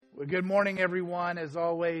Well, good morning, everyone. As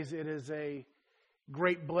always, it is a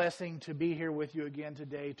great blessing to be here with you again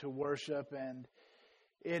today to worship, and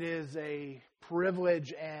it is a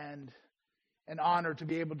privilege and an honor to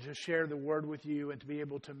be able to share the word with you and to be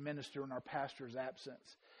able to minister in our pastor's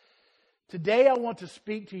absence. Today, I want to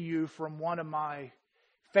speak to you from one of my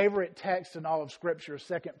favorite texts in all of Scripture,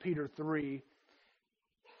 2 Peter 3.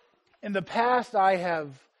 In the past, I have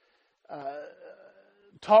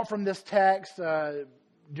taught from this text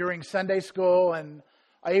during Sunday school, and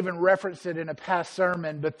I even referenced it in a past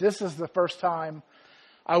sermon, but this is the first time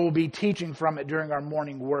I will be teaching from it during our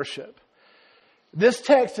morning worship. This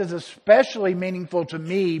text is especially meaningful to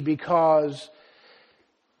me because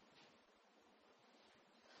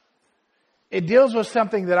it deals with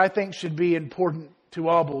something that I think should be important to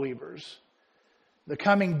all believers, the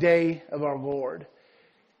coming day of our Lord.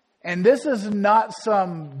 And this is not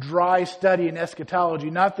some dry study in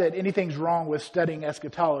eschatology. Not that anything's wrong with studying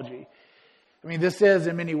eschatology. I mean, this is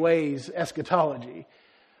in many ways eschatology.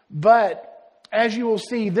 But as you will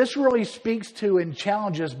see, this really speaks to and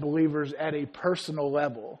challenges believers at a personal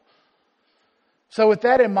level. So with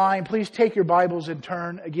that in mind, please take your Bibles and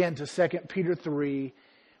turn again to 2 Peter 3.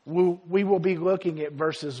 We will be looking at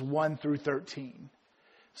verses 1 through 13.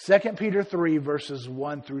 2 Peter 3, verses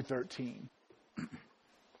 1 through 13.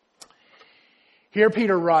 Here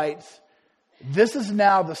Peter writes, "This is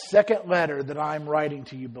now the second letter that I am writing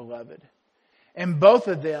to you, beloved. In both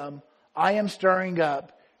of them, I am stirring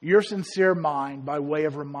up your sincere mind by way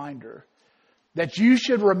of reminder, that you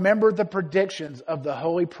should remember the predictions of the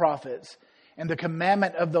holy prophets and the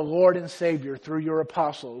commandment of the Lord and Savior through your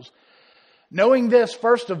apostles, knowing this,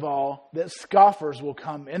 first of all, that scoffers will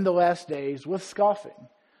come in the last days with scoffing,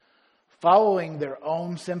 following their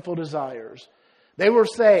own sinful desires. They will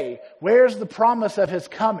say, 'Where's the promise of his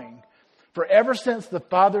coming?' For ever since the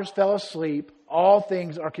fathers fell asleep, all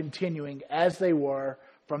things are continuing as they were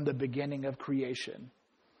from the beginning of creation.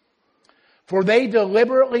 For they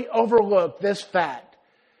deliberately overlooked this fact,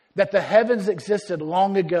 that the heavens existed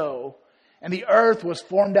long ago, and the earth was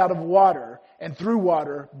formed out of water and through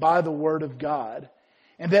water by the word of God,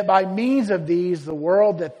 and that by means of these the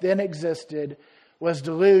world that then existed was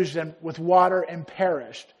deluged with water and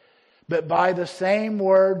perished. But by the same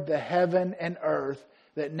word, the heaven and earth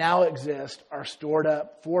that now exist are stored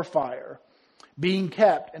up for fire, being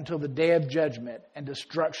kept until the day of judgment and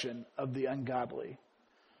destruction of the ungodly.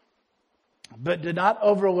 But do not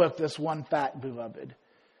overlook this one fact, beloved,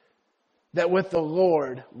 that with the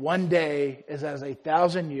Lord, one day is as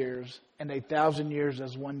 1,000 years, and 1,000 years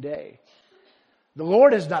as one day. The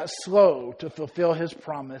Lord is not slow to fulfill his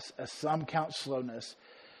promise, as some count slowness,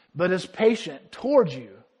 but is patient towards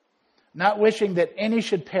you, not wishing that any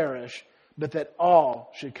should perish, but that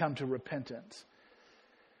all should come to repentance.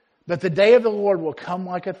 But the day of the Lord will come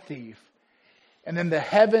like a thief, and then the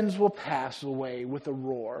heavens will pass away with a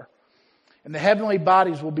roar, and the heavenly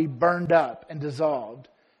bodies will be burned up and dissolved,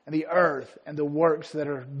 and the earth and the works that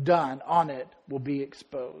are done on it will be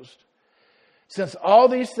exposed. Since all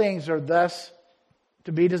these things are thus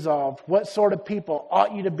to be dissolved, what sort of people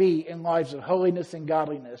ought you to be in lives of holiness and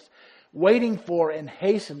godliness, waiting for and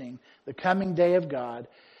hastening the coming day of God,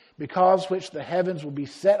 because which the heavens will be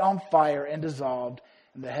set on fire and dissolved,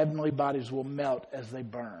 and the heavenly bodies will melt as they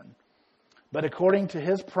burn. But according to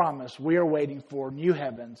his promise, we are waiting for new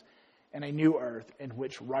heavens and a new earth in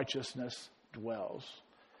which righteousness dwells."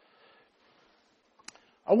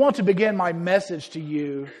 I want to begin my message to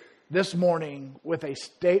you this morning with a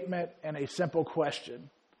statement and a simple question.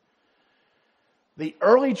 The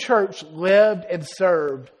early church lived and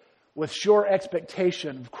served with sure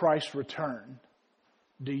expectation of Christ's return.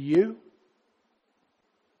 Do you?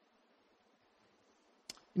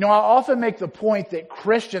 You know, I often make the point that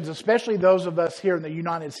Christians, especially those of us here in the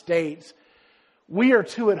United States, we are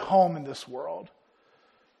too at home in this world.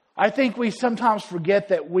 I think we sometimes forget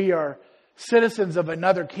that we are citizens of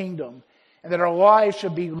another kingdom, and that our lives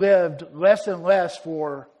should be lived less and less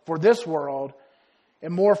for this world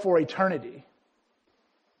and more for eternity.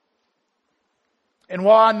 And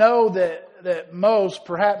while I know that most,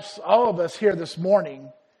 perhaps all of us here this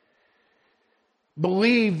morning,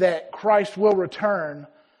 believe that Christ will return,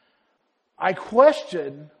 I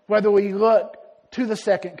question whether we look to the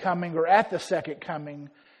second coming or at the second coming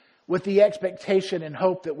with the expectation and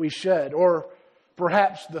hope that we should, or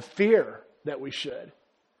perhaps the fear that we should.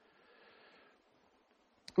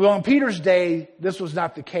 Well, in Peter's day, this was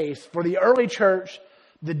not the case. For the early church,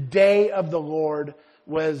 the day of the Lord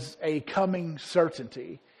was a coming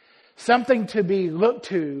certainty, something to be looked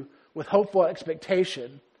to with hopeful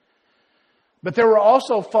expectation. But there were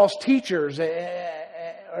also false teachers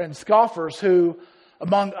and scoffers who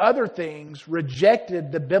among other things,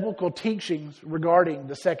 rejected the biblical teachings regarding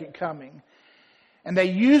the second coming. And they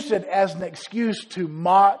used it as an excuse to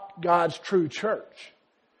mock God's true church.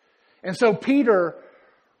 And so Peter,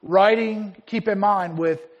 writing, keep in mind,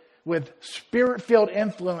 with Spirit-filled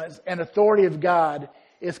influence and authority of God,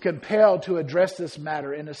 is compelled to address this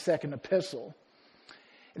matter in his second epistle.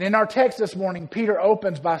 And in our text this morning, Peter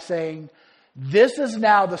opens by saying, "This is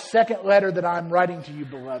now the second letter that I'm writing to you,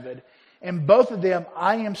 beloved. In both of them,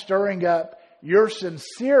 I am stirring up your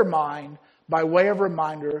sincere mind by way of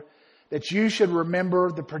reminder that you should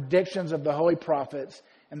remember the predictions of the holy prophets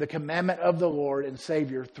and the commandment of the Lord and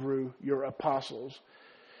Savior through your apostles."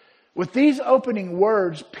 With these opening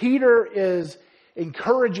words, Peter is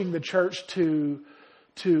encouraging the church to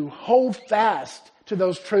hold fast to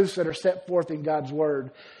those truths that are set forth in God's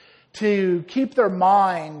Word, to keep their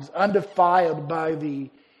minds undefiled by the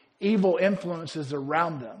evil influences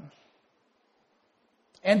around them,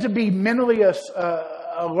 and to be mentally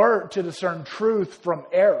alert to discern truth from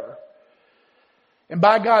error. And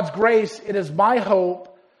by God's grace, it is my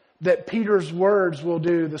hope that Peter's words will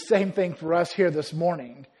do the same thing for us here this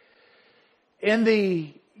morning. In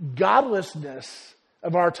the godlessness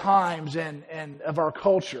of our times and of our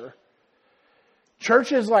culture,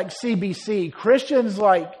 churches like CBC, Christians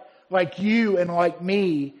like you and like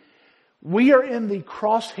me, we are in the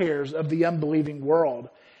crosshairs of the unbelieving world.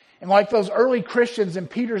 And like those early Christians in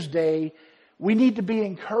Peter's day, we need to be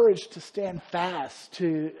encouraged to stand fast,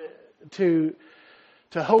 to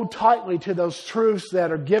hold tightly to those truths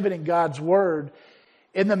that are given in God's Word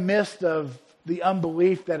in the midst of the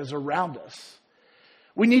unbelief that is around us.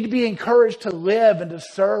 We need to be encouraged to live and to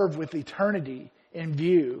serve with eternity in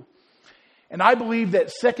view. And I believe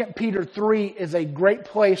that 2 Peter 3 is a great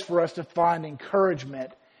place for us to find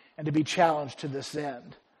encouragement and to be challenged to this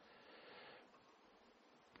end.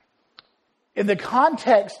 In the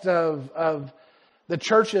context of the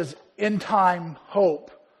church's end-time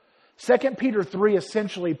hope, 2 Peter 3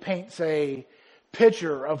 essentially paints a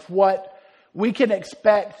picture of what we can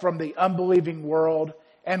expect from the unbelieving world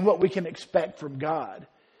and what we can expect from God.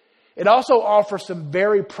 It also offers some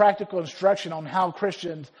very practical instruction on how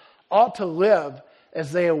Christians ought to live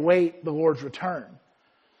as they await the Lord's return.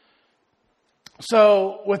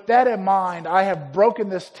 So with that in mind, I have broken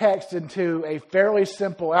this text into a fairly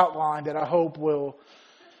simple outline that I hope will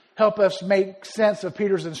help us make sense of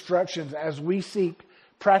Peter's instructions as we seek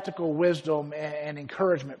practical wisdom and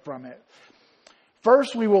encouragement from it.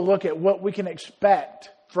 First, we will look at what we can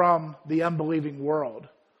expect from the unbelieving world.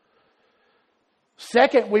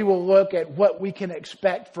 Second, we will look at what we can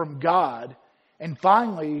expect from God. And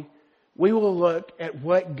finally, we will look at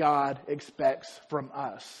what God expects from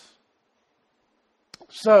us.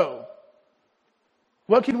 So,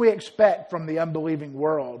 what can we expect from the unbelieving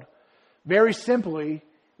world? Very simply,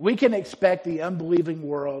 we can expect the unbelieving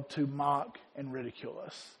world to mock and ridicule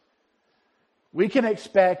us. We can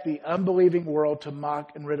expect the unbelieving world to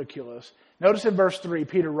mock and ridicule us. Notice in verse 3,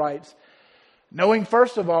 Peter writes, "Knowing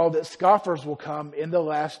first of all that scoffers will come in the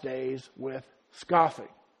last days with scoffing."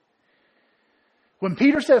 When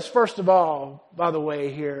Peter says first of all, by the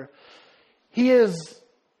way here, he is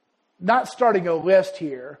not starting a list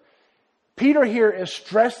here. Peter here is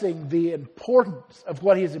stressing the importance of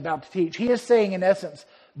what he is about to teach. He is saying, in essence,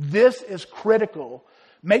 this is critical.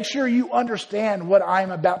 Make sure you understand what I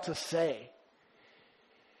am about to say.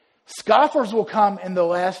 Scoffers will come in the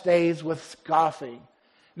last days with scoffing.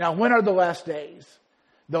 Now, when are the last days?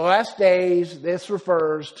 The last days, this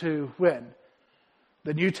refers to when?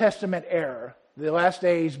 The New Testament era. The last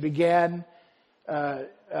days began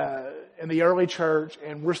in the early church,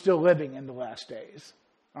 and we're still living in the last days.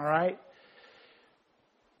 All right?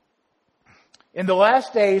 In the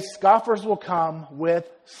last days, scoffers will come with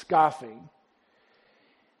scoffing.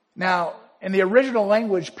 Now, in the original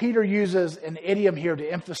language, Peter uses an idiom here to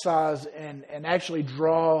emphasize and actually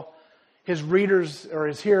draw his readers' or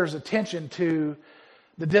his hearers' attention to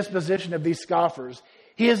the disposition of these scoffers.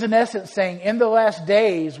 He is in essence saying, in the last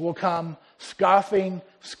days will come scoffing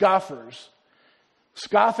scoffers.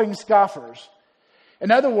 Scoffing scoffers.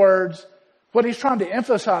 In other words, what he's trying to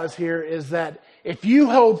emphasize here is that if you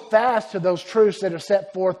hold fast to those truths that are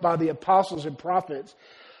set forth by the apostles and prophets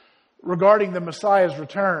regarding the Messiah's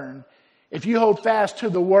return, if you hold fast to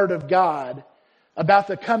the Word of God about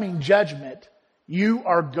the coming judgment, you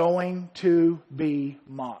are going to be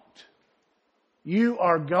mocked. You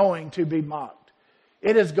are going to be mocked.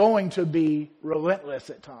 It is going to be relentless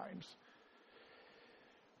at times.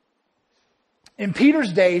 In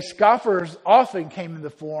Peter's day, scoffers often came in the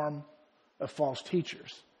form of false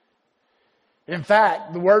teachers. In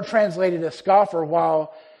fact, the word translated as scoffer,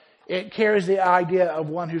 while It carries the idea of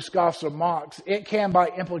one who scoffs or mocks. It can, by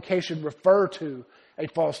implication, refer to a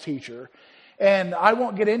false teacher. And I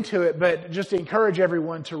won't get into it, but just to encourage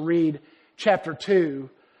everyone to read chapter 2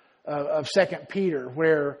 of 2 Peter,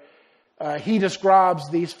 where he describes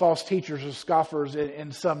these false teachers as scoffers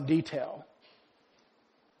in some detail.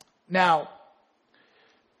 Now,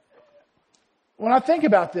 when I think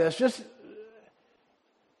about this, just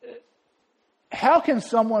how can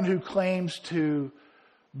someone who claims to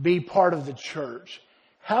be part of the church,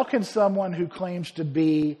 how can someone who claims to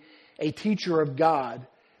be a teacher of God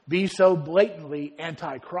be so blatantly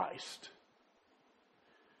anti-Christ?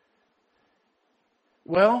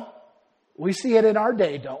 Well, we see it in our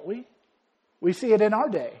day, don't we? We see it in our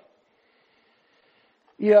day.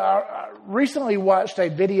 I recently watched a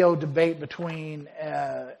video debate between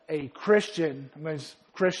a Christian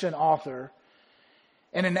author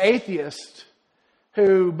and an atheist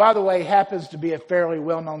who, by the way, happens to be a fairly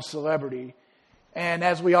well-known celebrity. And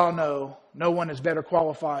as we all know, no one is better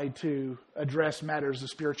qualified to address matters of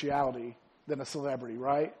spirituality than a celebrity,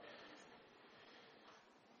 right?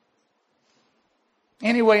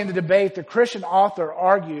 Anyway, in the debate, the Christian author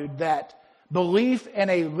argued that belief in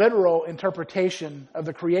a literal interpretation of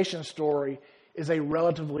the creation story is a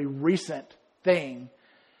relatively recent thing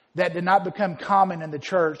that did not become common in the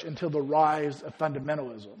church until the rise of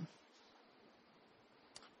fundamentalism.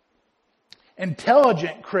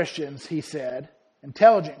 Intelligent Christians, he said,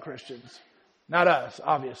 intelligent Christians, not us,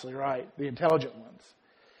 obviously, right? The intelligent ones.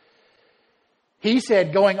 He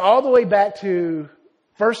said, going all the way back to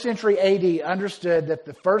 1st century AD, understood that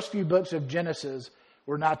the first few books of Genesis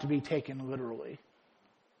were not to be taken literally.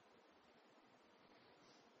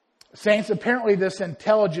 Saints, apparently this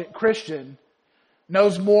intelligent Christian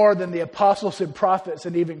knows more than the apostles and prophets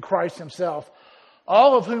and even Christ himself,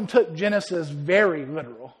 all of whom took Genesis very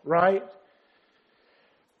literal, right?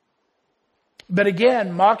 But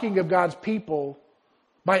again, mocking of God's people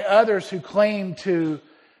by others who claim to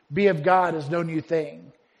be of God is no new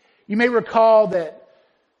thing. You may recall that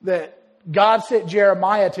God sent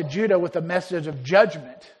Jeremiah to Judah with a message of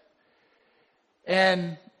judgment.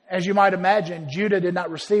 And as you might imagine, Judah did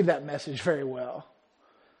not receive that message very well.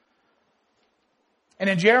 And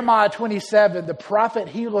in Jeremiah 27, the prophet,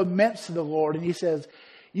 he laments to the Lord and he says,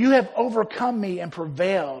 "You have overcome me and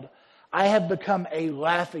prevailed. I have become a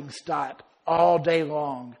laughingstock all day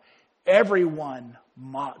long. Everyone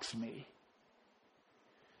mocks me."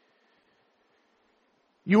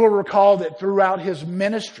 You will recall that throughout his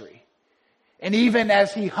ministry, and even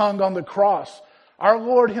as he hung on the cross, our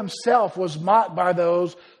Lord himself was mocked by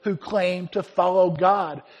those who claimed to follow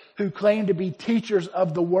God, who claimed to be teachers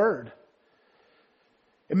of the word.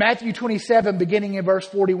 In Matthew 27, beginning in verse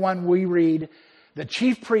 41, we read, "The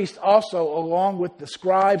chief priests also, along with the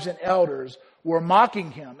scribes and elders, were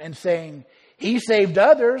mocking him and saying, 'He saved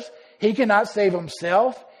others. He cannot save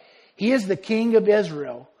himself. He is the King of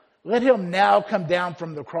Israel. Let him now come down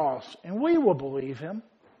from the cross, and we will believe him.'"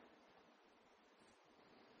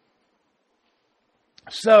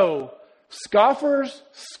 So, scoffers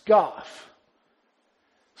scoff.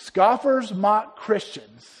 Scoffers mock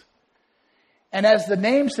Christians. And as the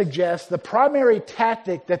name suggests, the primary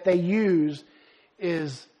tactic that they use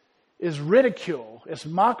is ridicule, it's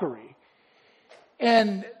mockery.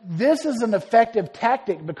 And this is an effective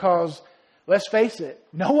tactic because, let's face it,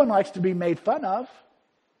 no one likes to be made fun of.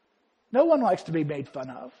 No one likes to be made fun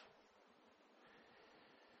of.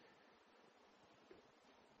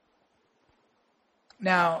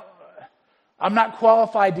 Now, I'm not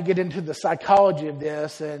qualified to get into the psychology of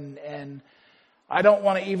this, and I don't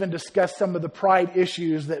want to even discuss some of the pride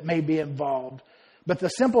issues that may be involved. But the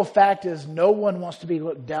simple fact is, no one wants to be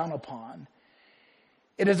looked down upon.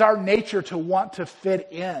 It is our nature to want to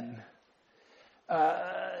fit in.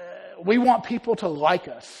 We want people to like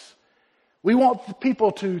us. We want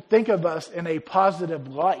people to think of us in a positive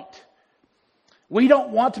light. We don't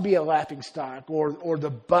want to be a laughingstock or the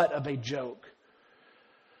butt of a joke.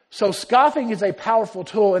 So scoffing is a powerful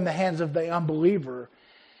tool in the hands of the unbeliever.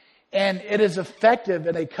 And it is effective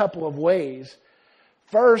in a couple of ways.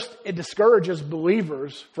 First, it discourages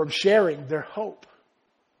believers from sharing their hope.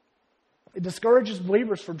 It discourages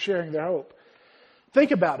believers from sharing their hope.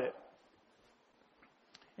 Think about it.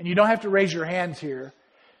 And you don't have to raise your hands here,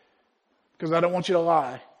 because I don't want you to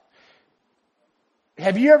lie.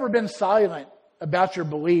 Have you ever been silent about your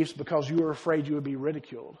beliefs because you were afraid you would be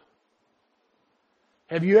ridiculed?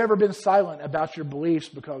 Have you ever been silent about your beliefs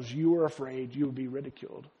because you were afraid you would be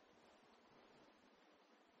ridiculed?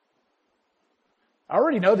 I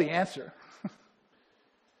already know the answer.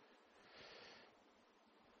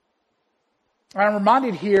 I'm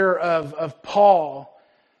reminded here of Paul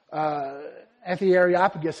at the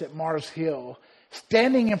Areopagus at Mars Hill,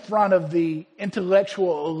 standing in front of the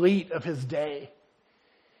intellectual elite of his day?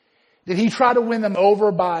 Did he try to win them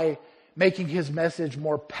over by making his message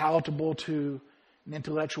more palatable to an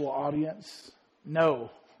intellectual audience? No.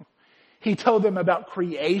 He told them about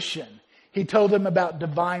creation. He told them about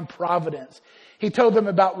divine providence. He told them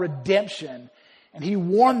about redemption. And he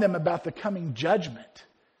warned them about the coming judgment.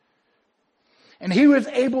 And he was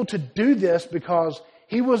able to do this because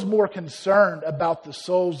he was more concerned about the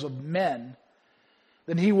souls of men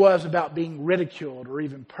than he was about being ridiculed or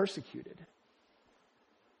even persecuted.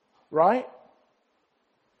 Right?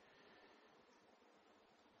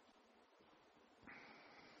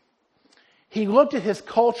 He looked at his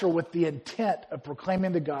culture with the intent of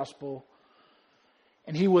proclaiming the gospel,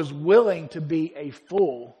 and he was willing to be a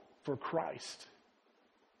fool for Christ.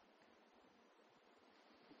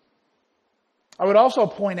 I would also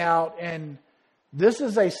point out, and this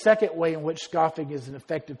is a second way in which scoffing is an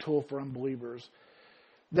effective tool for unbelievers,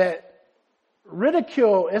 that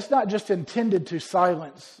ridicule is not just intended to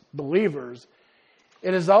silence believers,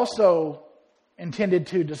 it is also intended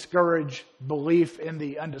to discourage belief in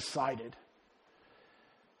the undecided.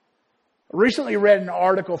 I recently read an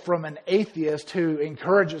article from an atheist who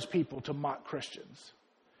encourages people to mock Christians.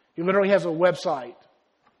 He literally has a website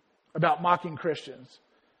about mocking Christians,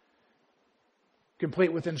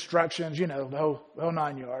 complete with instructions, the whole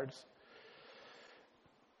 9 yards.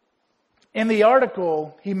 In the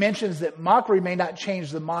article, he mentions that mockery may not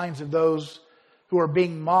change the minds of those who are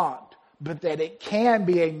being mocked, but that it can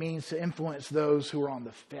be a means to influence those who are on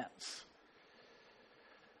the fence.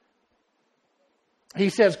 He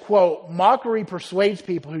says, quote, "Mockery persuades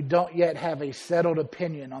people who don't yet have a settled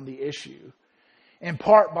opinion on the issue, in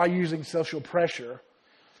part by using social pressure.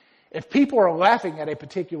 If people are laughing at a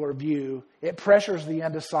particular view, it pressures the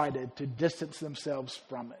undecided to distance themselves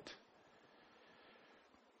from it."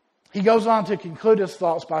 He goes on to conclude his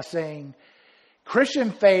thoughts by saying,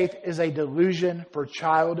 "Christian faith is a delusion for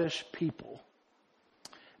childish people.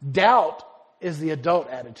 Doubt is the adult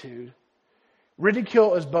attitude.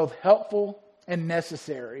 Ridicule is both helpful and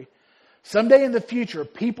necessary. Someday in the future,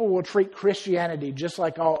 people will treat Christianity just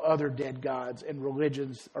like all other dead gods and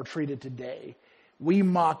religions are treated today. We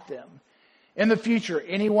mock them. In the future,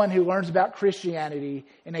 anyone who learns about Christianity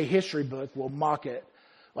in a history book will mock it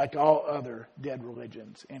like all other dead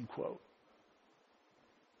religions," end quote.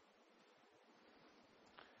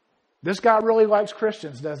 This guy really likes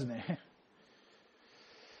Christians, doesn't he?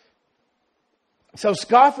 So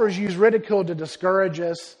scoffers use ridicule to discourage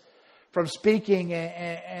us from speaking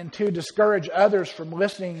and to discourage others from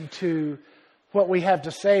listening to what we have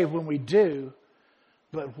to say when we do.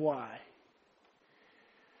 But why?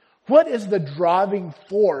 What is the driving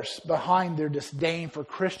force behind their disdain for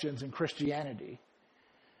Christians and Christianity?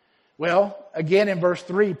 Well, again in verse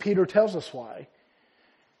 3, Peter tells us why.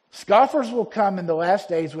 "Scoffers will come in the last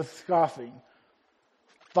days with scoffing,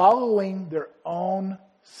 following their own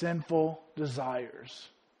sinful desires."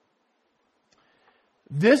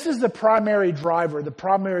 This is the primary driver, the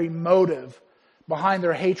primary motive behind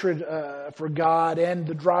their hatred for God, and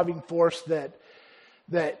the driving force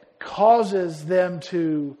that causes them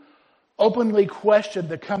to openly question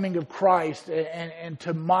the coming of Christ and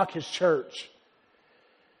to mock His church.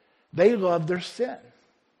 They love their sin.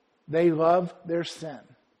 They love their sin.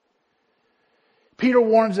 Peter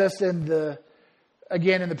warns us in the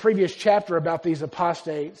previous chapter about these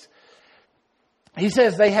apostates. He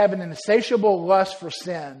says they have an insatiable lust for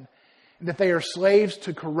sin and that they are slaves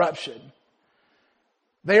to corruption.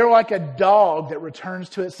 They are like a dog that returns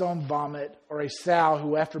to its own vomit, or a sow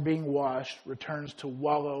who, after being washed, returns to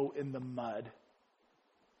wallow in the mud.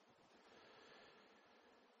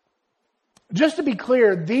 Just to be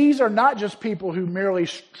clear, these are not just people who merely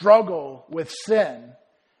struggle with sin,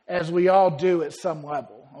 as we all do at some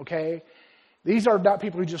level, okay? These are not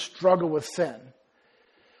people who just struggle with sin.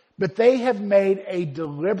 But they have made a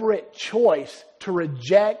deliberate choice to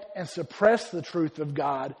reject and suppress the truth of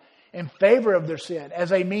God in favor of their sin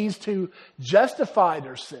as a means to justify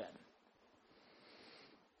their sin.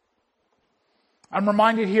 I'm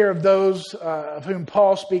reminded here of those of whom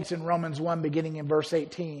Paul speaks in Romans 1, beginning in verse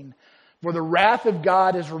 18. "For the wrath of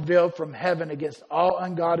God is revealed from heaven against all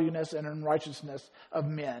ungodliness and unrighteousness of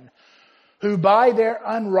men, who by their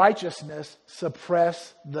unrighteousness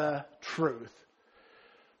suppress the truth.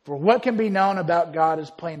 For what can be known about God is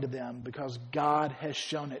plain to them, because God has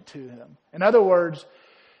shown it to them." In other words,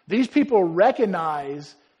 these people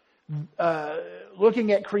recognize,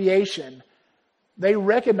 looking at creation, they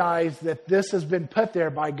recognize that this has been put there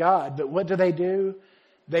by God. But what do?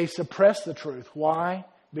 They suppress the truth. Why?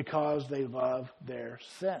 because they love their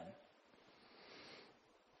sin.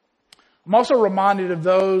 I'm also reminded of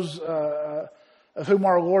those of whom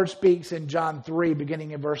our Lord speaks in John 3,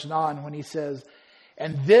 beginning in verse 9, when he says,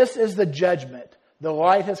 "And this is the judgment. The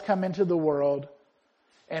light has come into the world,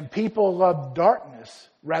 and people love darkness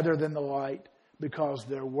rather than the light, because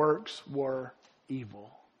their works were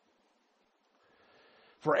evil.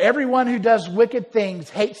 For everyone who does wicked things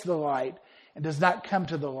hates the light and does not come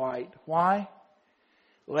to the light." Why?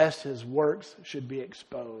 "Lest his works should be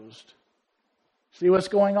exposed." See what's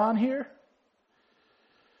going on here?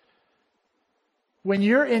 When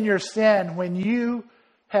you're in your sin, when you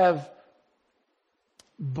have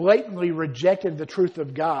blatantly rejected the truth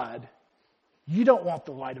of God, you don't want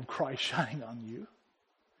the light of Christ shining on you.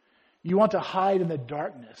 You want to hide in the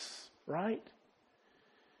darkness, right?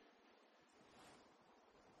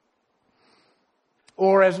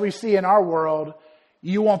 Or as we see in our world,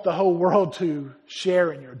 you want the whole world to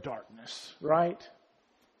share in your darkness, right?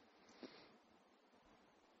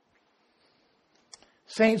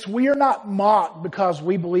 Saints, we are not mocked because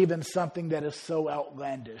we believe in something that is so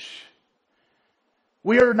outlandish.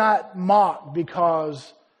 We are not mocked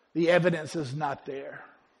because the evidence is not there.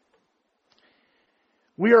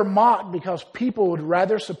 We are mocked because people would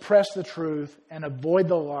rather suppress the truth and avoid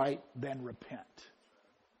the light than repent.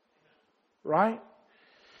 Right?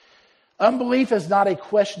 Unbelief is not a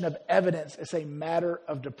question of evidence, it's a matter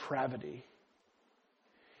of depravity.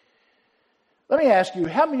 Let me ask you,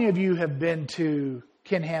 how many of you have been to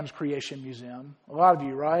Ken Ham's Creation Museum? A lot of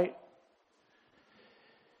you, right?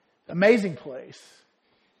 Amazing place.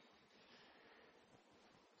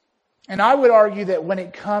 And I would argue that when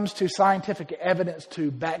it comes to scientific evidence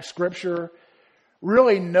to back Scripture,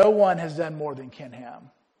 really no one has done more than Ken Ham.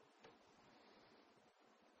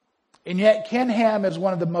 And yet Ken Ham is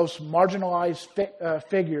one of the most marginalized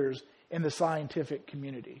figures in the scientific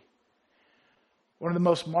community. One of the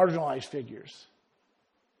most marginalized figures.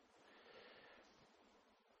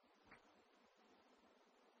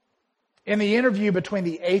 In the interview between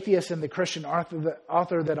the atheist and the Christian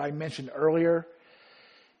author that I mentioned earlier,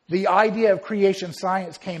 the idea of creation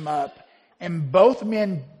science came up, and both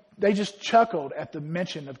men, they just chuckled at the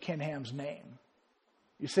mention of Ken Ham's name.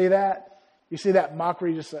 You see that? You see that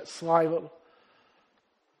mockery, just that sly little...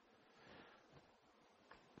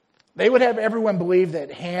 They would have everyone believe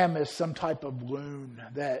that Ham is some type of loon,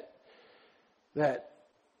 that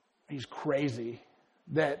he's crazy,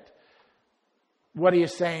 that what he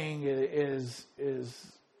is saying is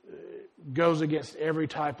goes against every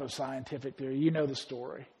type of scientific theory. You know the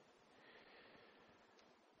story.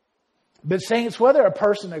 But saints, whether a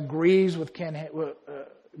person agrees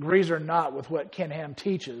or not with what Ken Ham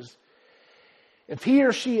teaches, if he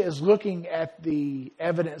or she is looking at the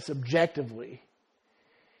evidence objectively,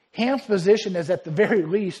 Ham's position is at the very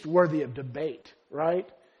least worthy of debate, right?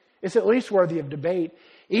 It's at least worthy of debate,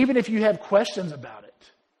 even if you have questions about it.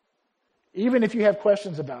 Even if you have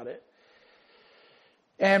questions about it.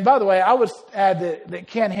 And by the way, I would add that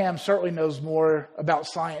Ken Ham certainly knows more about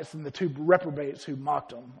science than the two reprobates who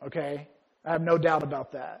mocked him, okay? I have no doubt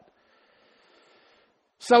about that.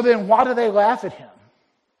 So then why do they laugh at him?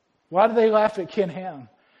 Why do they laugh at Ken Ham?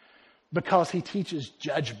 Because he teaches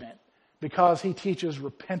judgment. Because he teaches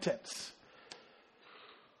repentance.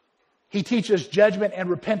 He teaches judgment and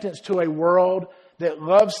repentance to a world that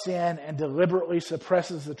loves sin and deliberately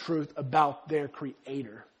suppresses the truth about their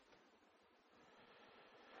Creator.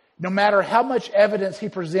 No matter how much evidence he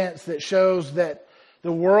presents that shows that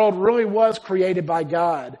the world really was created by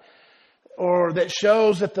God, or that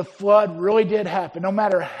shows that the flood really did happen, no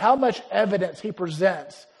matter how much evidence he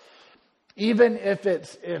presents, even if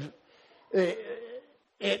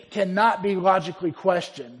it cannot be logically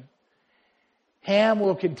questioned, Ham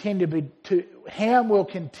will continue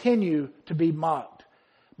to be mocked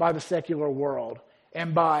by the secular world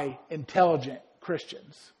and by intelligent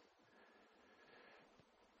Christians.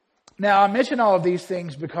 Now, I mention all of these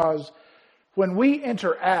things because when we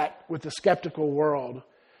interact with the skeptical world,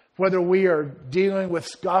 whether we are dealing with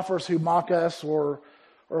scoffers who mock us or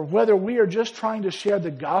whether we are just trying to share the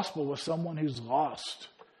gospel with someone who's lost,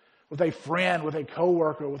 with a friend, with a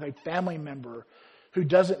coworker, with a family member who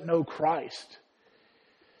doesn't know Christ,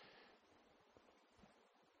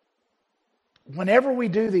 whenever we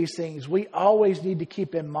do these things, we always need to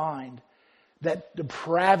keep in mind that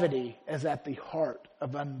depravity is at the heart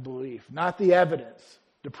of unbelief, not the evidence,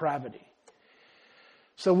 depravity.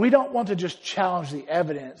 So we don't want to just challenge the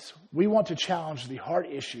evidence. We want to challenge the heart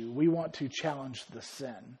issue. We want to challenge the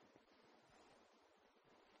sin.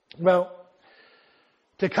 Well,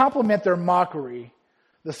 to complement their mockery,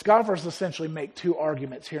 the scoffers essentially make two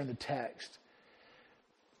arguments here in the text.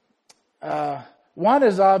 One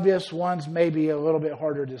is obvious, one's maybe a little bit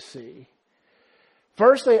harder to see.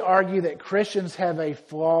 First, they argue that Christians have a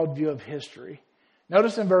flawed view of history.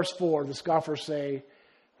 Notice in verse 4, the scoffers say,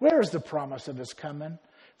 "Where is the promise of his coming?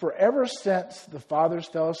 For ever since the fathers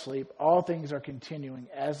fell asleep, all things are continuing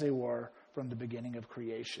as they were from the beginning of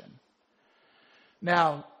creation."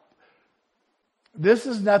 Now, this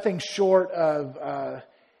is nothing short of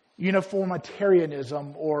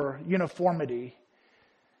uniformitarianism or uniformity.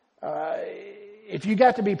 If you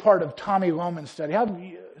got to be part of Tommy Lohman's study, I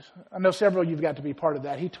know several of you have got to be part of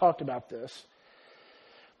that. He talked about this.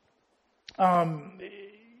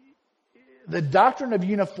 The doctrine of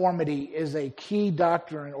uniformity is a key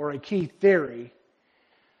doctrine or a key theory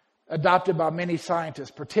adopted by many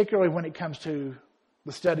scientists, particularly when it comes to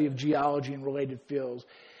the study of geology and related fields.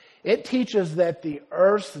 It teaches that the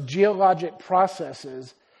Earth's geologic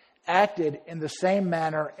processes acted in the same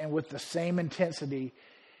manner and with the same intensity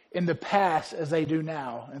in the past as they do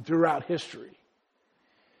now and throughout history.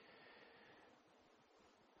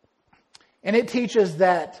 And it teaches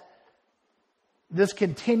that this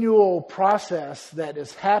continual process that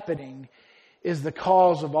is happening is the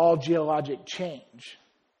cause of all geologic change.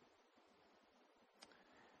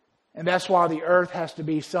 And that's why the earth has to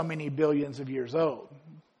be so many billions of years old,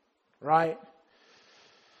 right?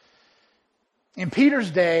 In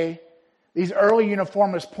Peter's day, these early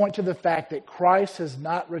uniformists point to the fact that Christ has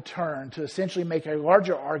not returned to essentially make a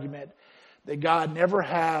larger argument that God never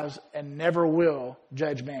has and never will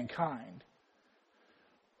judge mankind.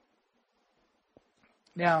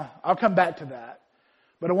 Now, I'll come back to that,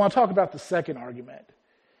 but I want to talk about the second argument.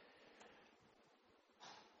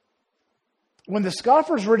 When the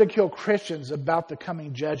scoffers ridicule Christians about the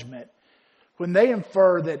coming judgment, when they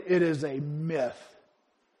infer that it is a myth,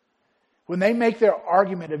 when they make their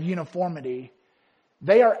argument of uniformity,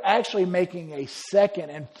 they are actually making a second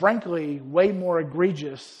and frankly way more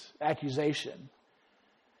egregious accusation.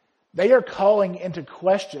 They are calling into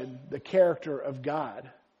question the character of God.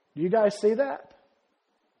 Do you guys see that?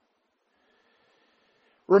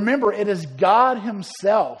 Remember, it is God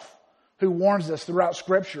himself who warns us throughout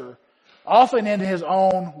Scripture, often in his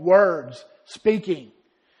own words, speaking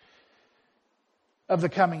of the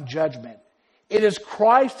coming judgment. It is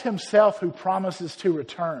Christ himself who promises to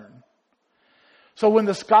return. So when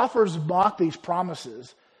the scoffers mock these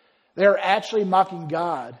promises, they're actually mocking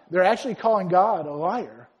God. They're actually calling God a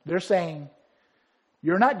liar. They're saying,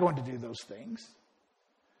 "You're not going to do those things."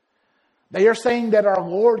 They are saying that our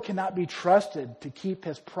Lord cannot be trusted to keep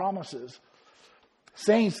his promises.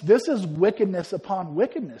 Saints, this is wickedness upon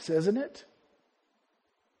wickedness, isn't it?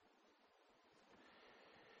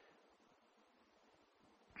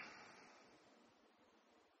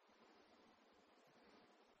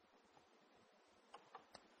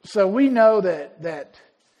 So we know that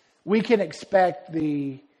we can expect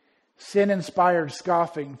the sin-inspired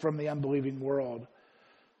scoffing from the unbelieving world.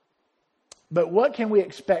 But what can we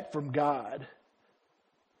expect from God?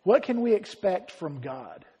 What can we expect from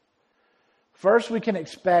God? First, we can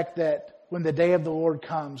expect that when the day of the Lord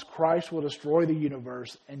comes, Christ will destroy the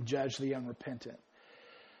universe and judge the unrepentant.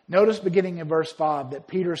 Notice beginning in verse 5 that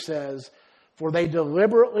Peter says, "For they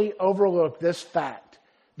deliberately overlooked this fact,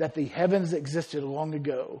 that the heavens existed long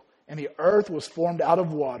ago, and the earth was formed out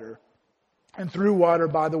of water, and through water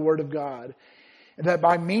by the word of God, and that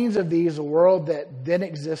by means of these, the world that then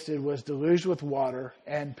existed was deluged with water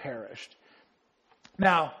and perished."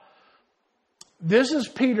 Now, this is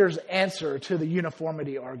Peter's answer to the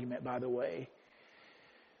uniformity argument, by the way.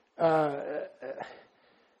 By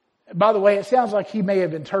the way, it sounds like he may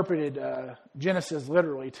have interpreted Genesis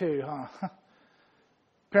literally too, huh?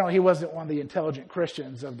 Apparently he wasn't one of the intelligent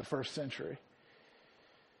Christians of the first century.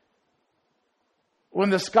 When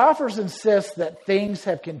the scoffers insist that things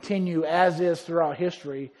have continued as is throughout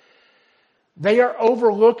history, they are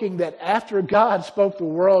overlooking that after God spoke the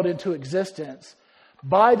world into existence,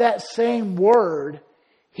 by that same word,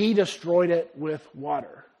 he destroyed it with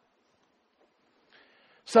water.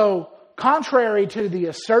 So, contrary to the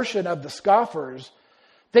assertion of the scoffers,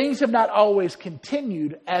 things have not always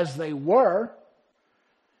continued as they were.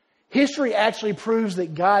 History actually proves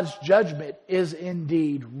that God's judgment is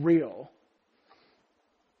indeed real.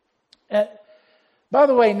 And by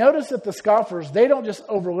the way, notice that the scoffers, they don't just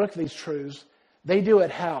overlook these truths. They do it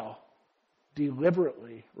how?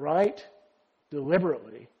 Deliberately, right?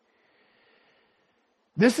 Deliberately.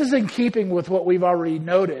 This is in keeping with what we've already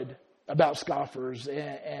noted about scoffers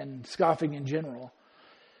and scoffing in general.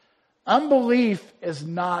 Unbelief is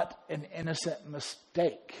not an innocent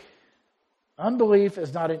mistake. Unbelief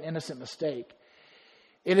is not an innocent mistake.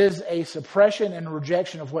 It is a suppression and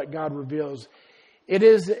rejection of what God reveals. It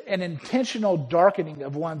is an intentional darkening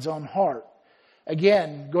of one's own heart.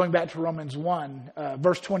 Again, going back to Romans 1,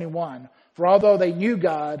 verse 21, for although they knew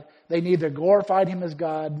God, they neither glorified him as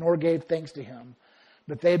God nor gave thanks to him,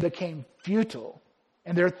 but they became futile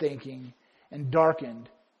in their thinking and darkened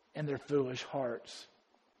in their foolish hearts.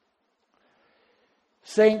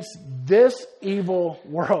 Saints, this evil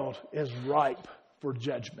world is ripe for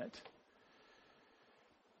judgment.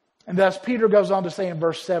 And thus Peter goes on to say in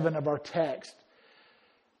verse 7 of our text,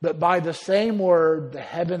 but by the same word, the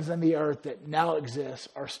heavens and the earth that now exist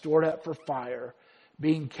are stored up for fire,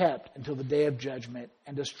 being kept until the day of judgment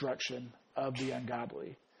and destruction of the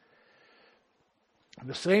ungodly.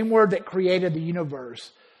 The same word that created the universe,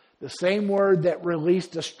 the same word that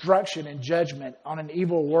released destruction and judgment on an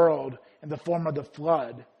evil world in the form of the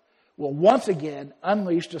flood, will once again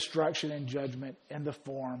unleash destruction and judgment in the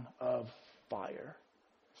form of fire.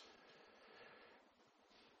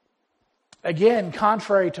 Again,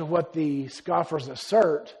 contrary to what the scoffers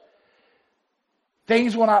assert,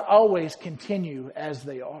 things will not always continue as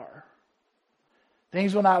they are.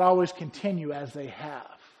 Things will not always continue as they have.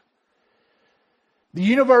 The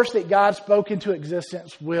universe that God spoke into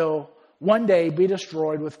existence will one day be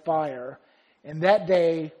destroyed with fire, and that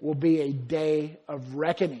day will be a day of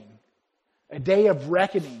reckoning. A day of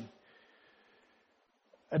reckoning.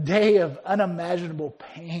 A day of unimaginable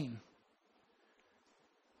pain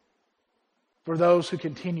for those who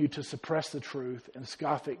continue to suppress the truth and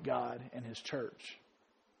scoff at God and his church.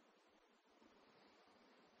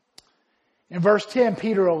 In verse 10,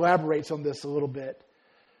 Peter elaborates on this a little bit.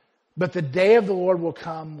 But the day of the Lord will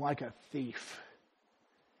come like a thief.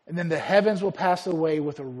 And then the heavens will pass away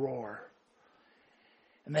with a roar.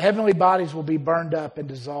 And the heavenly bodies will be burned up and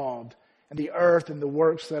dissolved. And the earth and the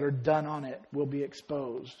works that are done on it will be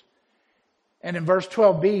exposed. And in verse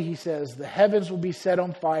 12b, he says, the heavens will be set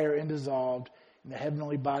on fire and dissolved, and the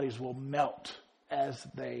heavenly bodies will melt as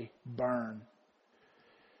they burn.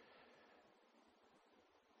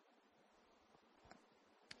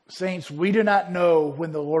 Saints, we do not know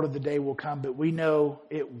when the Lord of the day will come, but we know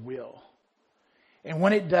it will. And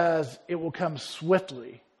when it does, it will come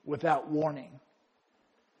swiftly, without warning.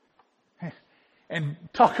 And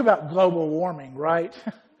talk about global warming, right?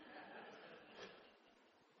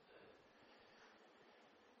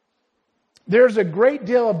 There's a great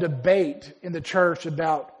deal of debate in the church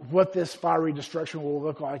about what this fiery destruction will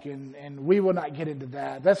look like, and we will not get into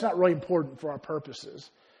that. That's not really important for our purposes.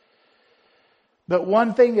 But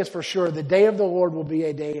one thing is for sure, the day of the Lord will be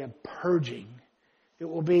a day of purging. It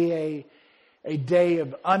will be a day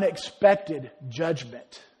of unexpected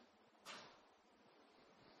judgment.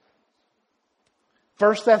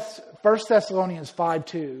 1 Thessalonians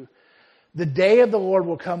 5:2, the day of the Lord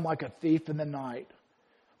will come like a thief in the night.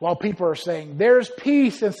 While people are saying, there's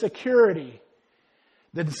peace and security,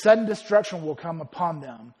 then sudden destruction will come upon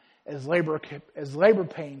them as labor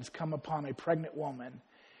pains come upon a pregnant woman,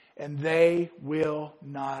 and they will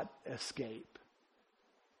not escape.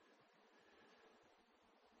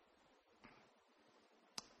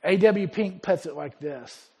 A.W. Pink puts it like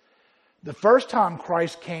this: the first time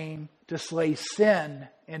Christ came to slay sin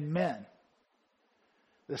in men.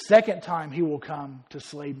 The second time he will come to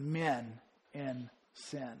slay men in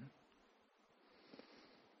sin.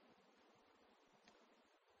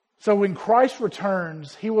 So when Christ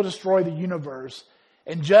returns, he will destroy the universe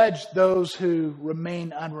and judge those who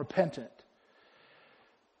remain unrepentant.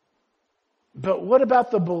 But what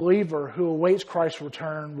about the believer who awaits Christ's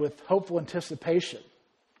return with hopeful anticipation?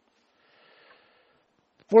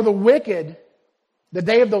 For the wicked, the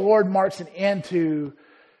day of the Lord marks an end to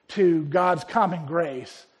God's common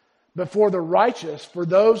grace. But for the righteous, for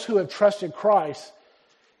those who have trusted Christ,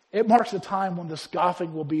 it marks a time when the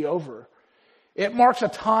scoffing will be over. It marks a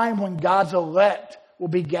time when God's elect will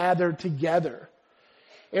be gathered together.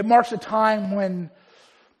 It marks a time when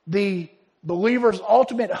the believer's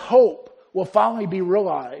ultimate hope will finally be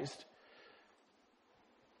realized.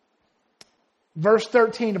 Verse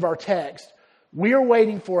 13 of our text, we are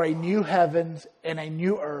waiting for a new heavens and a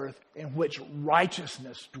new earth in which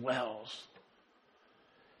righteousness dwells.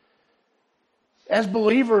 As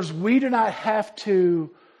believers, we do not have to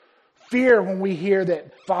fear when we hear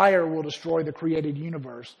that fire will destroy the created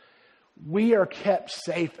universe. We are kept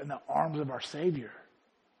safe in the arms of our Savior.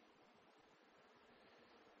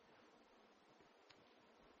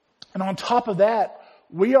 And on top of that,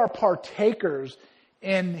 we are partakers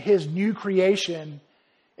in his new creation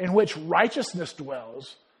in which righteousness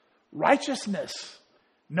dwells. Righteousness.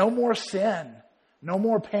 No more sin. No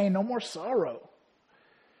more pain. No more sorrow.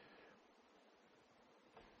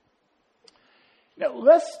 Now,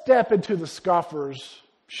 let's step into the scoffer's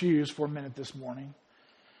shoes for a minute this morning.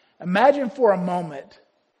 Imagine for a moment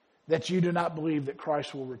that you do not believe that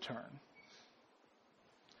Christ will return.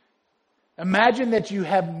 Imagine that you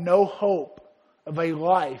have no hope of a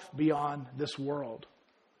life beyond this world.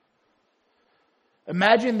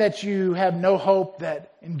 Imagine that you have no hope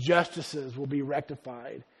that injustices will be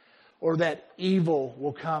rectified or that evil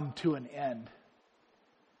will come to an end.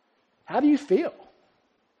 How do you feel?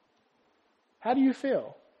 How do you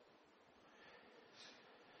feel?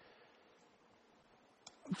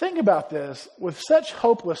 Think about this. With such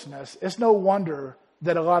hopelessness, it's no wonder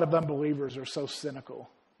that a lot of unbelievers are so cynical,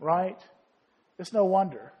 right? It's no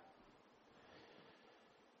wonder.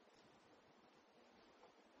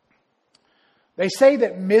 They say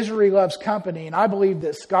that misery loves company, and I believe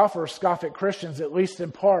that scoffers scoff at Christians, at least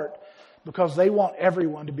in part, because they want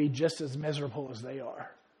everyone to be just as miserable as they are.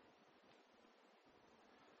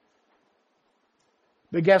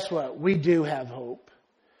 But guess what? We do have hope.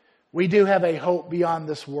 We do have a hope beyond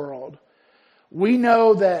this world. We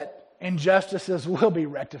know that injustices will be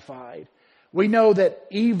rectified. We know that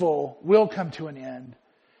evil will come to an end.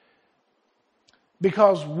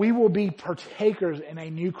 Because we will be partakers in a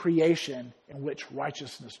new creation in which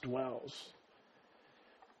righteousness dwells.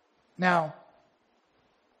 Now,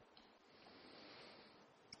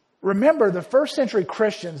 remember, the first century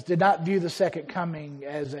Christians did not view the second coming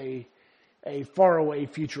as a faraway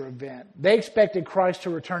future event. They expected Christ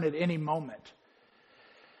to return at any moment.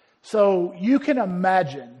 So you can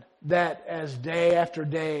imagine that as day after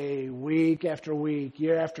day, week after week,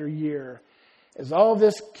 year after year, as all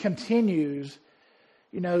this continues,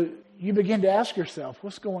 you begin to ask yourself,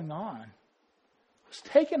 what's going on? What's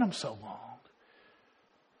taking them so long?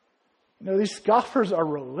 These scoffers are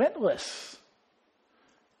relentless.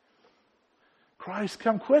 Christ,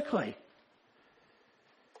 come quickly.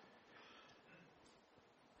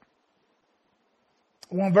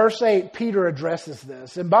 Well, in verse 8, Peter addresses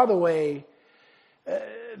this. And by the way,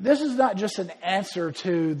 this is not just an answer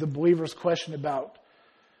to the believer's question about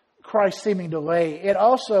Christ's seeming delay. It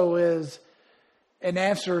also is an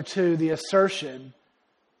answer to the assertion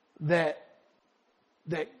that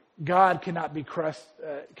God cannot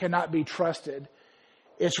be trusted.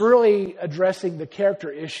 It's really addressing the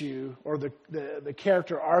character issue or the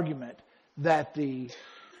character argument that the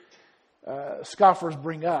scoffers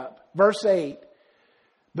bring up. Verse 8,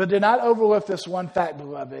 but do not overlook this one fact,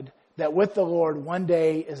 beloved, that with the Lord 1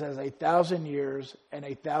 day is as 1,000 years, and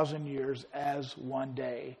 1,000 years as 1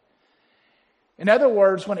 day. In other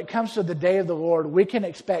words, when it comes to the day of the Lord, we can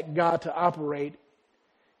expect God to operate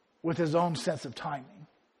with His own sense of timing,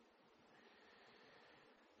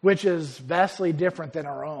 which is vastly different than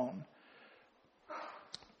our own.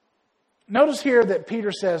 Notice here that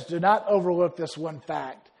Peter says, do not overlook this one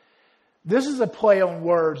fact. This is a play on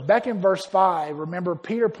words. Back in verse 5, remember,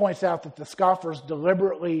 Peter points out that the scoffers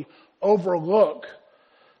deliberately overlook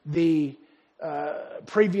the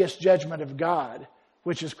previous judgment of God,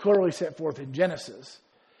 which is clearly set forth in Genesis.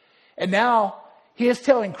 And now he is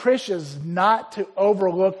telling Christians not to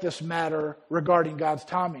overlook this matter regarding God's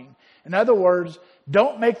timing. In other words,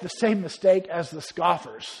 don't make the same mistake as the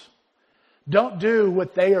scoffers. Don't do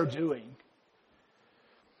what they are doing.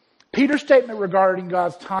 Peter's statement regarding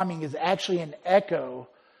God's timing is actually an echo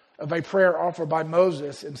of a prayer offered by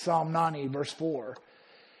Moses in Psalm 90, verse 4,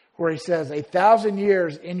 where he says, 1,000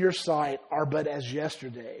 years in your sight are but as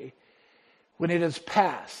yesterday, when it is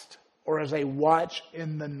past, or as a watch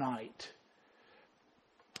in the night.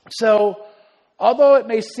 So, although it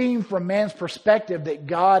may seem from man's perspective that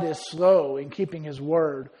God is slow in keeping His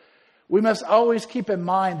word, we must always keep in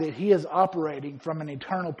mind that He is operating from an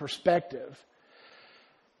eternal perspective.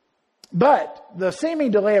 But the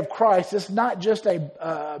seeming delay of Christ is not just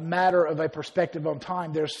a matter of a perspective on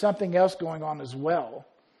time. There's something else going on as well.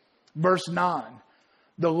 Verse 9,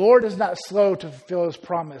 the Lord is not slow to fulfill His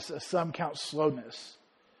promise, as some count slowness.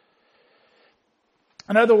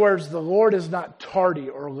 In other words, the Lord is not tardy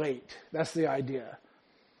or late. That's the idea.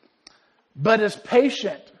 But is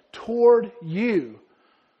patient toward you,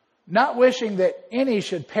 not wishing that any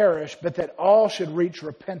should perish, but that all should reach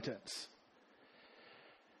repentance.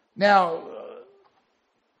 Now,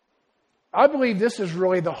 I believe this is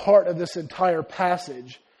really the heart of this entire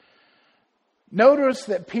passage. Notice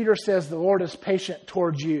that Peter says the Lord is patient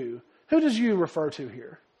towards you. Who does you refer to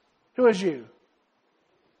here? Who is you?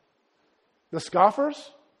 The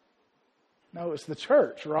scoffers? No, it's the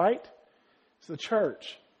church, right? It's the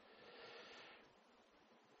church.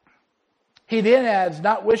 He then adds,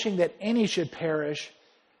 not wishing that any should perish,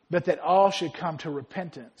 but that all should come to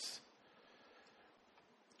repentance.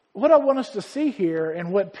 What I want us to see here,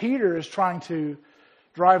 and what Peter is trying to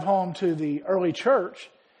drive home to the early church,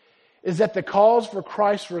 is that the cause for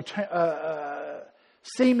Christ's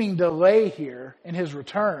seeming delay here in his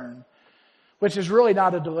return, which is really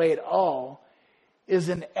not a delay at all, is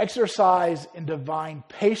an exercise in divine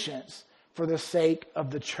patience for the sake of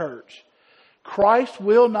the church. Christ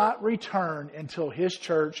will not return until his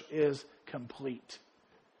church is complete.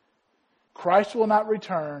 Christ will not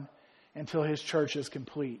return until his church is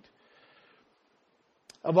complete.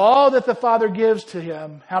 Of all that the Father gives to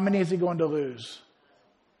him, how many is he going to lose?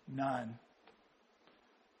 None.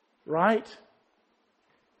 Right?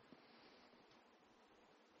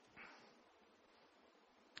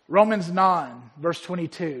 Romans 9, verse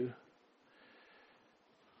 22.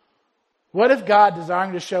 What if God,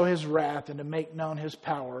 desiring to show his wrath and to make known his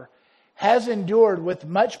power, has endured with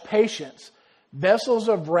much patience vessels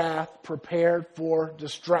of wrath prepared for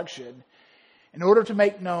destruction, in order to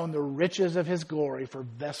make known the riches of his glory for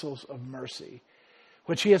vessels of mercy,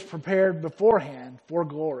 which he has prepared beforehand for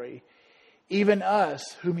glory, even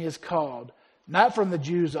us whom he has called, not from the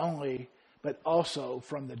Jews only, but also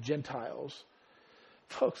from the Gentiles.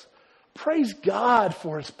 Folks, praise God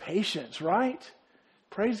for his patience, right?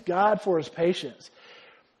 Praise God for his patience.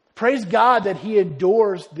 Praise God that he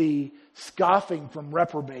endures the scoffing from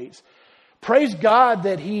reprobates. Praise God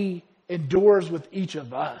that he endures with each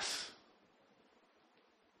of us.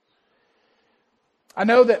 I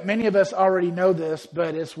know that many of us already know this,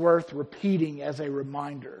 but it's worth repeating as a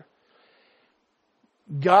reminder.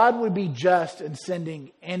 God would be just in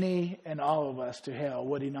sending any and all of us to hell,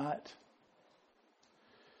 would he not?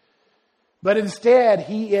 But instead,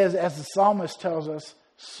 he is, as the psalmist tells us,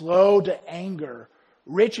 slow to anger,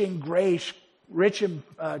 rich in grace, rich in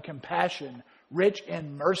compassion, rich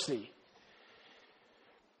in mercy.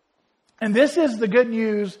 And this is the good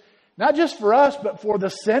news, not just for us, but for the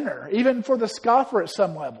sinner, even for the scoffer at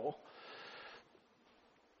some level.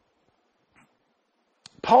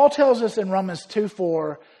 Paul tells us in Romans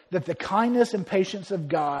 2:4 that the kindness and patience of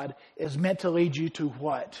God is meant to lead you to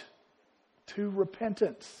what? To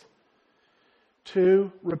repentance.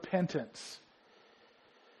 To repentance.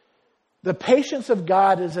 The patience of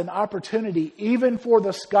God is an opportunity even for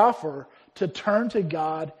the scoffer to turn to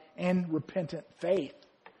God in repentant faith.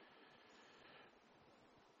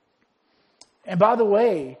 And by the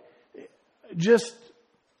way,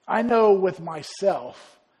 I know with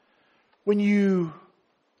myself, when you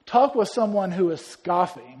talk with someone who is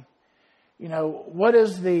scoffing, what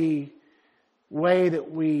is the way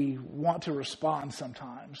that we want to respond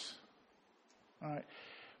sometimes? All right.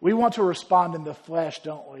 We want to respond in the flesh,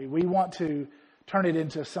 don't we? We want to turn it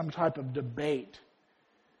into some type of debate.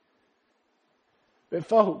 But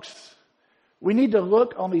folks, we need to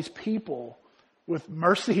look on these people with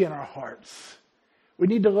mercy in our hearts. We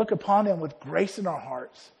need to look upon them with grace in our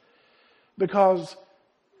hearts, because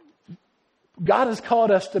God has called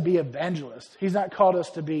us to be evangelists. He's not called us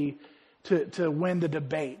to win the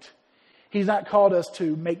debate. He's not called us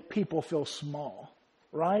to make people feel small,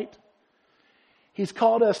 right? He's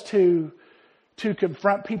called us to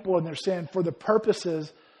confront people in their sin for the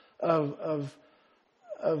purposes of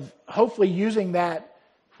hopefully using that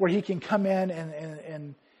where he can come in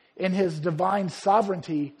and his divine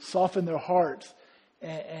sovereignty soften their hearts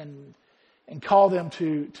and call them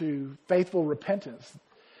to faithful repentance.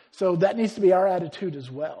 So that needs to be our attitude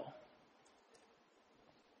as well.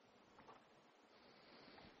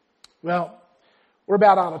 Well, we're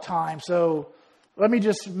about out of time, so let me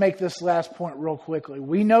just make this last point real quickly.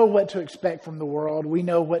 We know what to expect from the world. We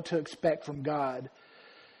know what to expect from God.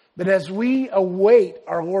 But as we await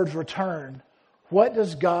our Lord's return, what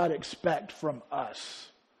does God expect from us?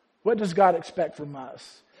 What does God expect from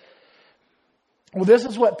us? Well, this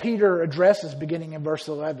is what Peter addresses beginning in verse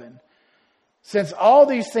 11. Since all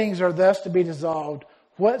these things are thus to be dissolved,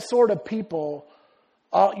 what sort of people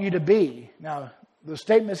ought you to be? Now, the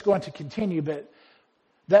statement is going to continue, but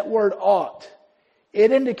that word ought,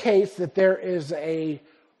 it indicates that there is a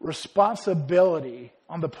responsibility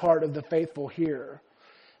on the part of the faithful here.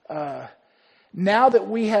 Now that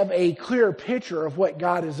we have a clear picture of what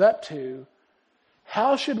God is up to,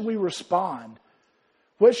 how should we respond?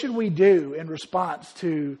 What should we do in response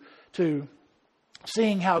to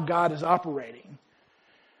seeing how God is operating?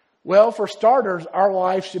 Well, for starters, our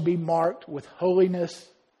life should be marked with holiness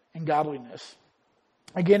and godliness.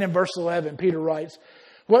 Again, in verse 11, Peter writes,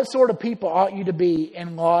 what sort of people ought you to be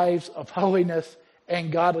in lives of holiness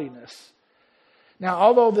and godliness? Now,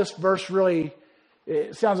 although this verse really,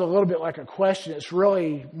 it sounds a little bit like a question, it's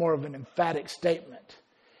really more of an emphatic statement.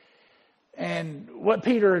 And what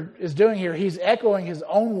Peter is doing here, he's echoing his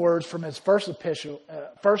own words from his first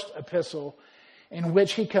epistle, in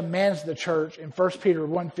which he commands the church in 1 Peter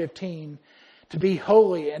 1:15 to be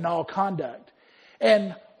holy in all conduct.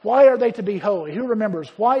 And why are they to be holy? Who remembers?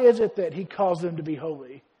 Why is it that he calls them to be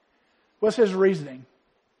holy? What's his reasoning?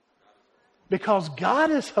 Because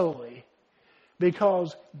God is holy.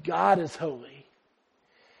 Because God is holy.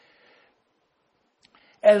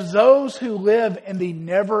 As those who live in the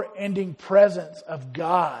never-ending presence of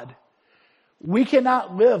God, we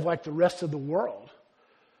cannot live like the rest of the world.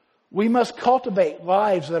 We must cultivate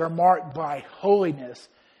lives that are marked by holiness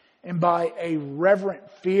and by a reverent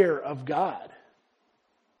fear of God.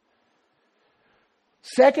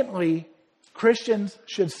 Secondly, Christians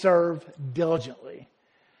should serve diligently.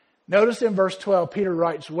 Notice in verse 12, Peter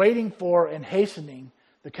writes, waiting for and hastening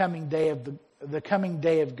the coming day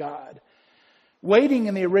of God. Waiting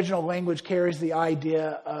in the original language carries the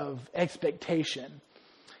idea of expectation.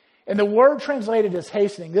 And the word translated as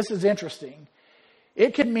hastening, this is interesting.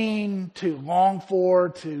 It can mean to long for,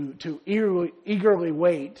 to eagerly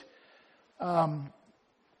wait. By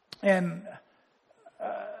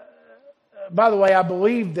the way, I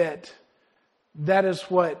believe that is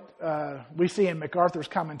what we see in MacArthur's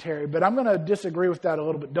commentary, but I'm going to disagree with that a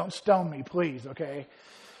little bit. Don't stone me, please, okay?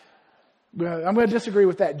 I'm going to disagree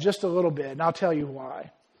with that just a little bit, and I'll tell you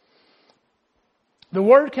why. The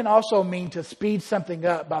word can also mean to speed something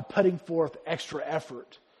up by putting forth extra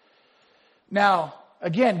effort. Now,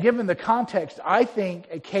 again, given the context, I think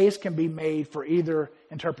a case can be made for either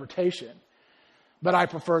interpretation, but I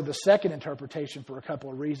prefer the second interpretation for a couple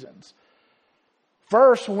of reasons.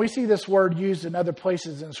 First, when we see this word used in other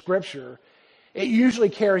places in Scripture, it usually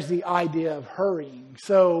carries the idea of hurrying.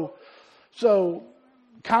 So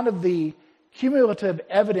kind of the cumulative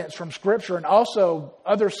evidence from Scripture and also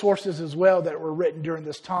other sources as well that were written during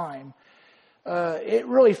this time, it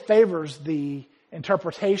really favors the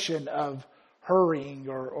interpretation of hurrying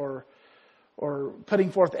or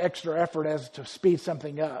putting forth extra effort as to speed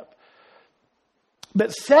something up.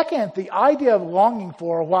 But second, the idea of longing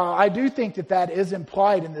for, while I do think that is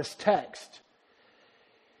implied in this text,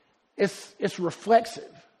 it's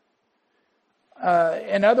reflexive.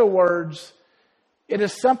 In other words, it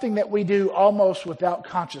is something that we do almost without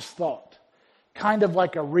conscious thought, kind of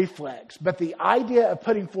like a reflex. But the idea of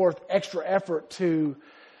putting forth extra effort to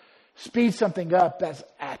speed something up, that's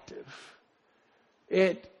active.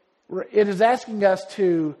 It is asking us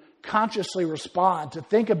to consciously respond, to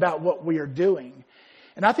think about what we are doing.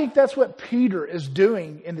 And I think that's what Peter is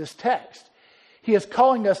doing in this text. He is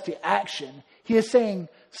calling us to action. He is saying,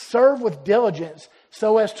 serve with diligence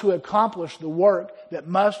so as to accomplish the work that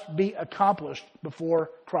must be accomplished before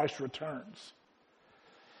Christ returns.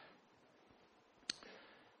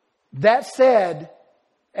 That said,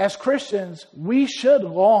 as Christians, we should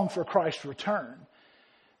long for Christ's return.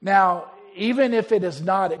 Now, even if it is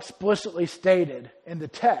not explicitly stated in the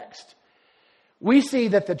text, we see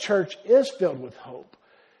that the church is filled with hope.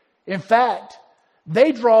 In fact,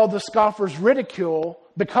 they draw the scoffers' ridicule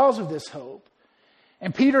because of this hope.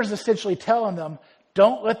 And Peter's essentially telling them,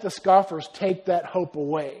 don't let the scoffers take that hope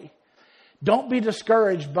away. Don't be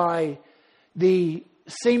discouraged by the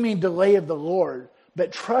seeming delay of the Lord,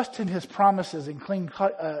 but trust in His promises and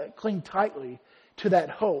cling tightly to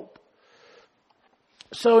that hope.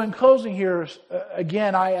 So in closing here,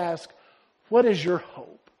 again, I ask, what is your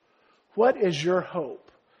hope? What is your hope?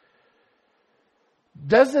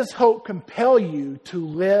 Does this hope compel you to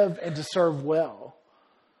live and to serve well?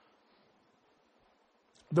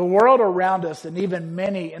 The world around us, and even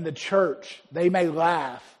many in the church, they may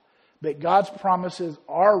laugh, but God's promises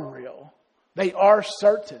are real. They are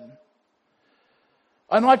certain.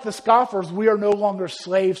 Unlike the scoffers, we are no longer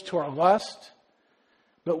slaves to our lust,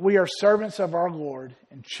 but we are servants of our Lord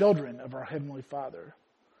and children of our Heavenly Father,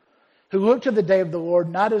 who look to the day of the Lord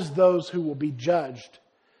not as those who will be judged,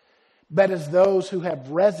 but as those who have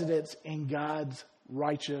residence in God's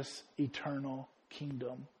righteous, eternal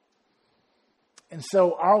kingdom. And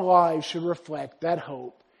so our lives should reflect that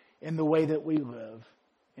hope in the way that we live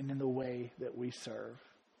and in the way that we serve.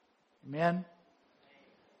 Amen?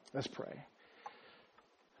 Let's pray.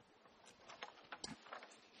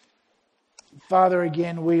 Father,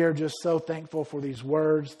 again, we are just so thankful for these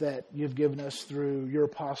words that you've given us through your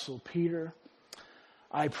apostle Peter.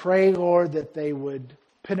 I pray, Lord, that they would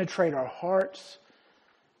penetrate our hearts.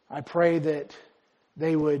 I pray that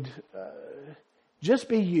they would just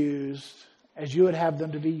be used as you would have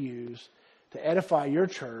them to be used to edify your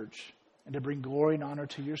church and to bring glory and honor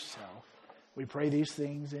to yourself. We pray these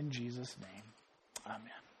things in Jesus' name. Amen.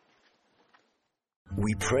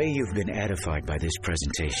 We pray you've been edified by this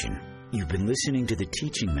presentation. You've been listening to the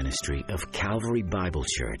teaching ministry of Calvary Bible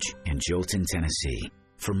Church in Jolton, Tennessee.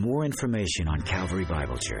 For more information on Calvary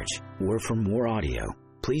Bible Church or for more audio,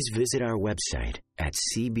 please visit our website at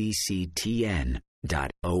cbctn.org.